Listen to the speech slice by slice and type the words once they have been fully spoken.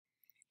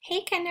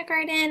Hey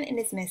kindergarten, it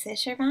is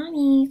Mrs.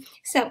 Shirvani.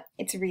 So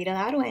it's Read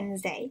Aloud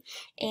Wednesday,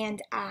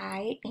 and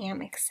I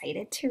am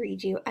excited to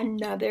read you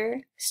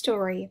another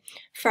story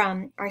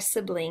from our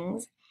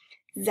siblings,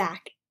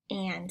 Zack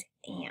and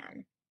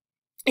Ann.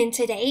 And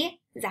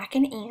today, Zack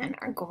and Ann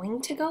are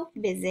going to go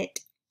visit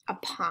a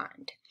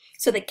pond.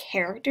 So the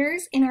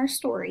characters in our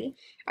story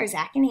are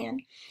Zack and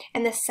Ann,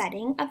 and the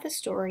setting of the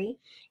story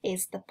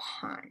is the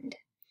pond.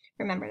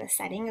 Remember, the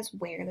setting is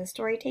where the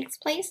story takes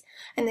place,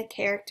 and the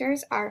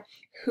characters are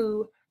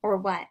who or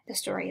what the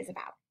story is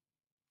about.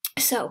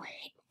 So,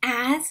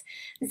 as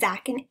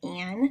Zack and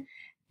Ann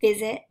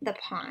visit the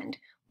pond,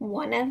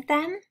 one of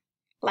them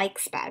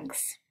likes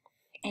bugs,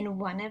 and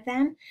one of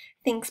them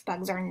thinks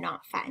bugs are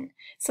not fun.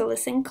 So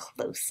listen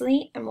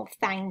closely, and we'll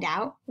find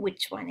out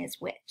which one is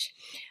which.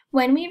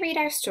 When we read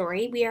our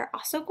story, we are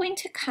also going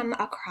to come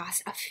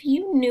across a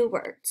few new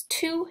words,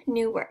 2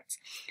 new words.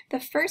 The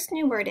first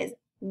new word is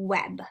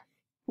web.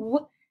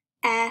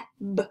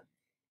 W-E-B.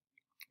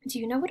 Do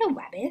you know what a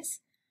web is?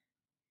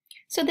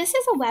 So this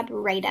is a web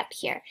right up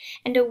here,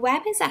 and a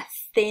web is a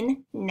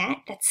thin net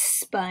that's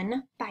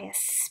spun by a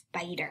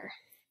spider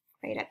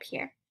right up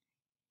here.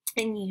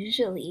 And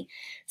usually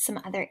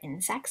some other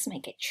insects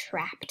might get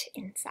trapped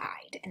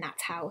inside, and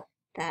that's how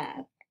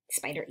the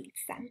spider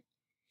eats them.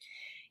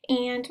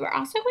 And we're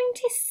also going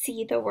to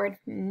see the word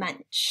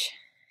munch.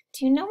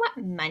 Do you know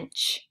what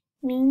munch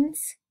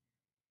means?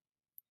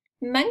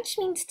 Munch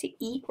means to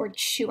eat or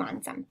chew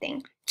on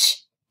something.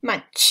 Ch,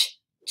 munch,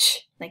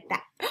 ch, like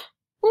that.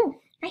 Ooh,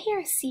 I hear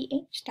a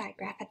CH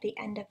digraph at the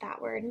end of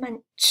that word,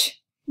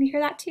 munch. You hear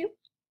that too?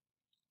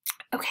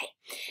 Okay,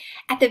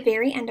 at the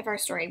very end of our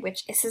story,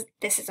 which this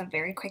is a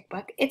very quick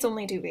book. It's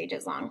only 2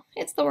 pages long.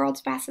 It's the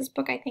world's fastest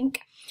book, I think.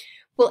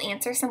 We'll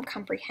answer some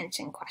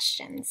comprehension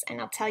questions,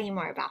 and I'll tell you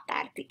more about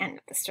that at the end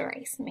of the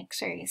story, so make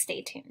sure you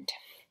stay tuned.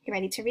 You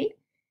ready to read?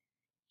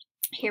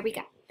 Here we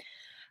go.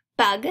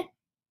 Bug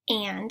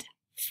and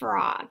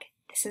frog.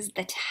 This is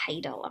the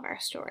title of our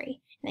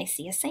story. And I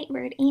see a sight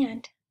word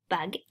and,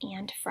 bug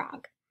and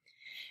frog.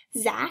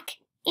 Zack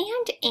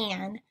and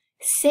Ann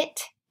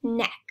sit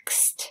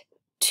next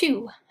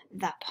to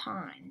the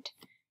pond.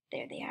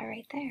 There they are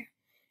right there.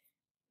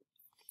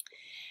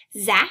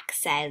 Zack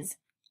says,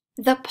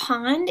 "The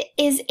pond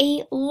is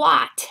a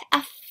lot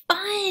of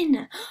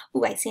fun."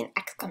 Ooh, I see an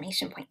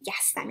exclamation point.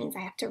 Yes, that means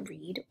I have to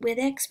read with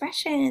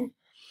expression.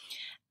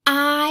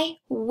 "I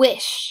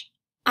wish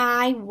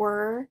I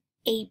were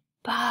a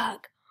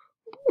bug."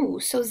 Ooh,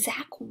 so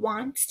Zack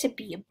wants to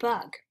be a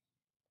bug.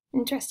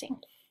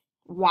 Interesting.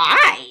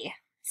 "Why?"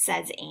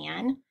 says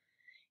Ann.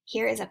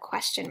 Here is a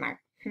question mark.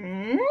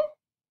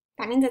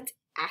 That means it's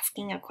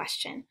asking a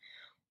question.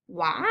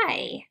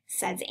 "Why?"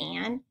 says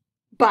Ann.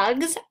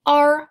 "Bugs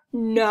are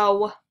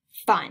no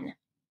fun."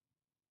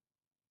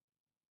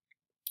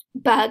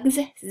 "Bugs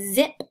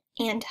zip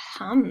and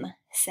hum,"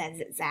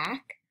 says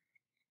Zack.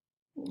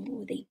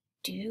 Ooh, they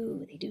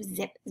do. They do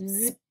zip,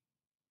 zip,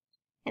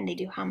 and they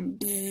do hum,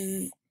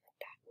 bzz.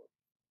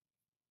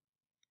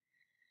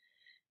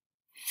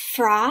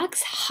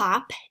 "Frogs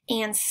hop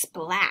and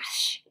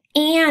splash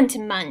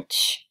and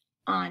munch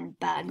on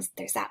bugs."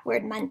 There's that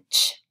word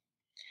munch.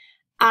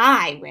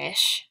 "I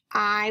wish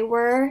I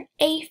were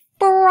a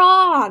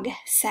frog,"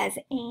 says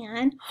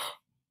Ann.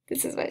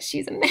 This is what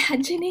she's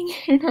imagining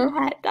in her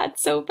head.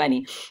 That's so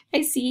funny.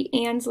 I see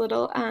Ann's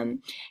little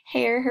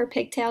hair, her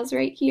pigtails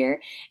right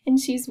here, and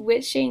she's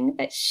wishing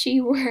that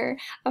she were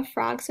a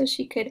frog so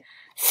she could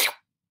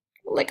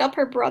lick up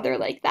her brother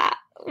like that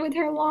with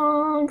her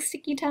long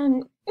sticky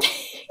tongue.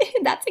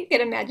 That's a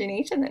good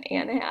imagination that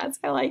Ann has.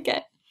 I like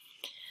it.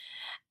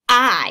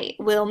 "I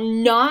will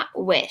not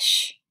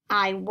wish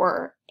I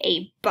were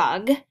a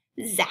bug,"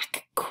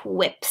 Zack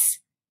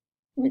quips.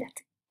 Ooh,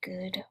 that's a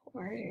good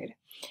word.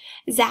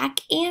 Zack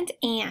and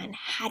Ann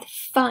had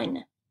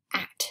fun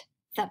at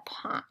the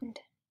pond.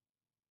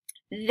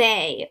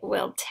 They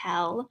will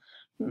tell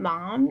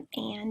Mom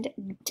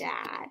and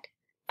Dad.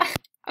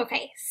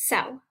 Okay,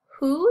 so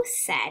who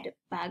said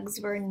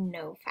bugs were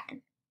no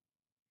fun?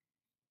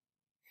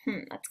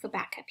 Let's go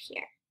back up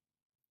here.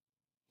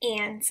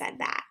 Ann said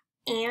that.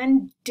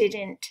 Ann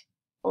didn't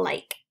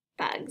like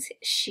bugs.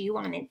 She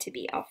wanted to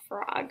be a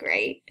frog,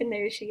 right? And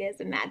there she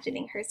is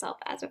imagining herself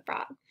as a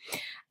frog.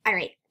 All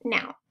right,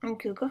 now on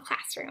Google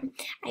Classroom,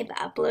 I've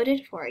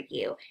uploaded for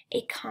you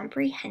a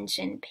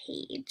comprehension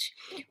page.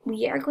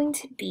 We are going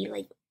to be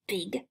like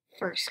big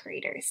first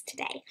graders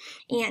today.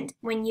 And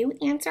when you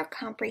answer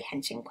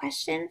comprehension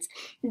questions,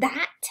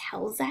 that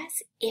tells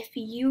us if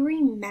you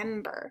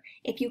remember,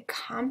 if you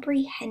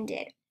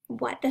comprehended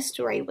what the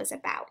story was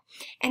about.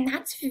 And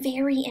that's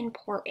very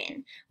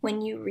important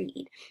when you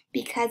read,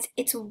 because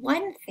it's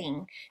one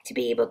thing to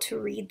be able to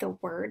read the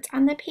words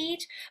on the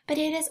page, but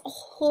it is a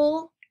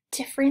whole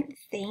different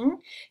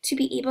thing to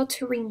be able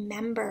to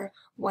remember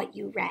what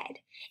you read.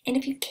 And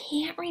if you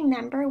can't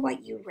remember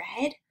what you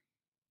read,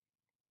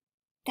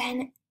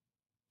 then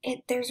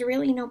there's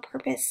really no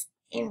purpose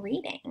in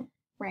reading,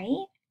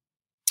 right?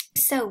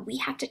 So we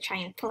have to try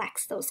and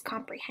flex those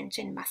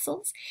comprehension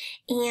muscles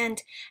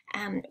and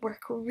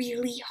work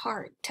really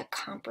hard to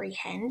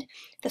comprehend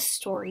the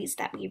stories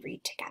that we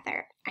read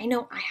together. I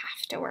know I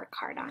have to work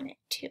hard on it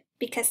too,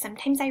 because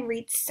sometimes I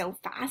read so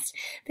fast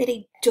that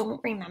I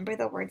don't remember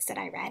the words that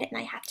I read, and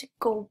I have to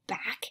go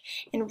back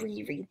and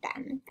reread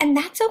them. And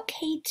that's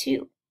okay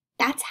too.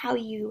 That's how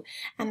you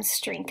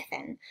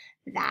strengthen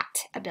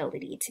that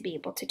ability to be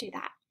able to do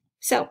that.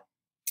 So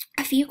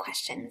a few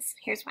questions.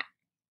 Here's one.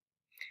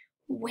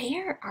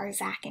 Where are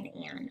Zack and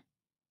Ann?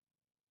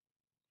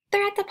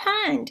 They're at the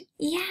pond.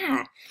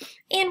 Yeah.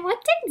 And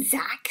what did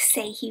Zack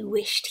say he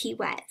wished he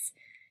was?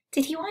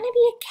 Did he want to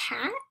be a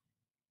cat,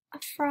 a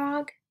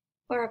frog,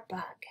 or a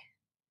bug?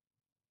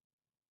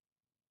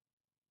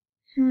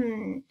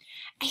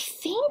 I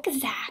think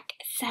Zack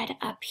said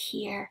up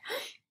here,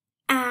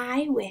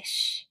 I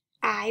wish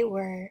I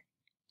were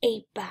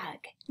a bug.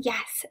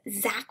 Yes,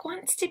 Zack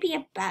wants to be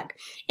a bug.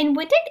 And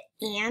what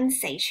did Ann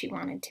say she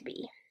wanted to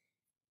be?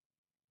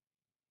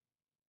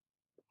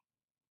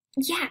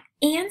 Yeah,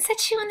 Ann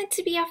said she wanted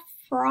to be a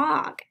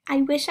frog.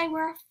 I wish I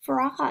were a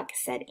frog,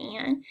 said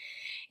Ann.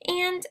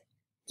 And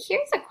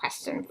here's a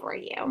question for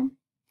you.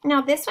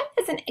 Now, this one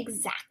doesn't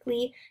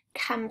exactly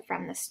come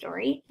from the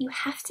story. You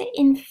have to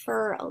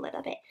infer a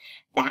little bit.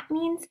 That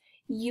means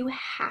you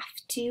have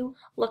to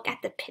look at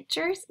the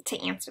pictures to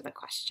answer the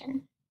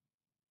question.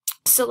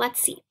 So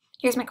let's see.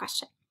 Here's my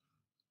question.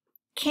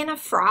 Can a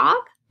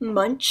frog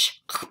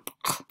munch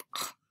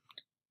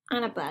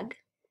on a bug?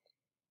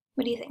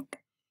 What do you think?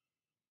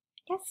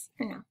 Yes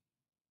or no?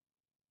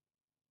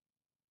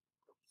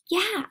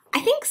 Yeah,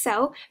 I think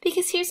so,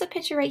 because here's a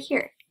picture right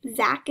here.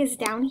 Zack is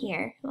down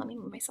here. Let me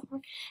move myself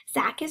over.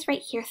 Zack is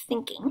right here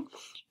thinking,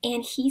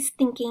 and he's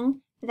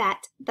thinking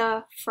that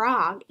the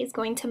frog is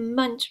going to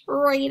munch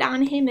right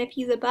on him if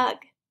he's a bug.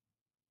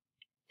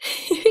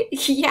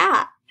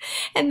 Yeah.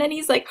 And then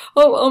he's like,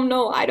 oh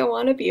no, I don't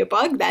want to be a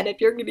bug then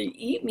if you're going to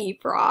eat me,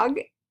 frog.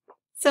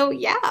 So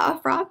yeah, a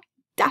frog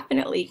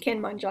definitely can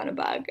munch on a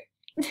bug.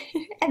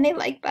 And they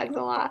like bugs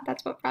a lot.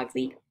 That's what frogs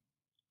eat.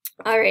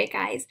 All right,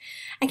 guys,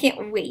 I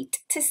can't wait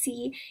to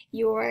see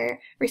your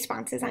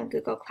responses on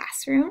Google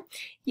Classroom.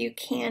 You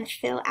can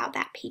fill out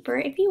that paper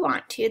if you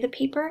want to. The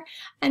paper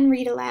on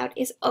Read Aloud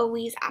is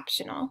always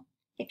optional.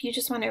 If you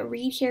just want to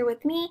read here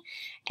with me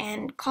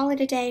and call it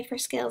a day for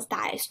skills,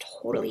 that is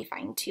totally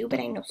fine too. But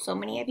I know so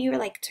many of you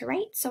like to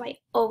write, so I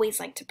always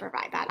like to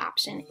provide that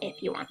option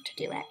if you want to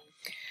do it.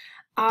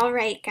 All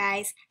right,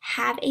 guys,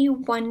 have a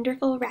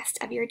wonderful rest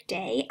of your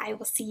day. I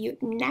will see you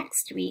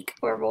next week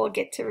where we'll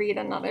get to read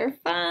another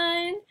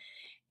fun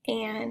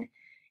Ann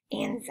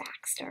and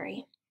Zack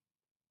story.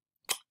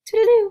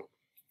 Toodaloo!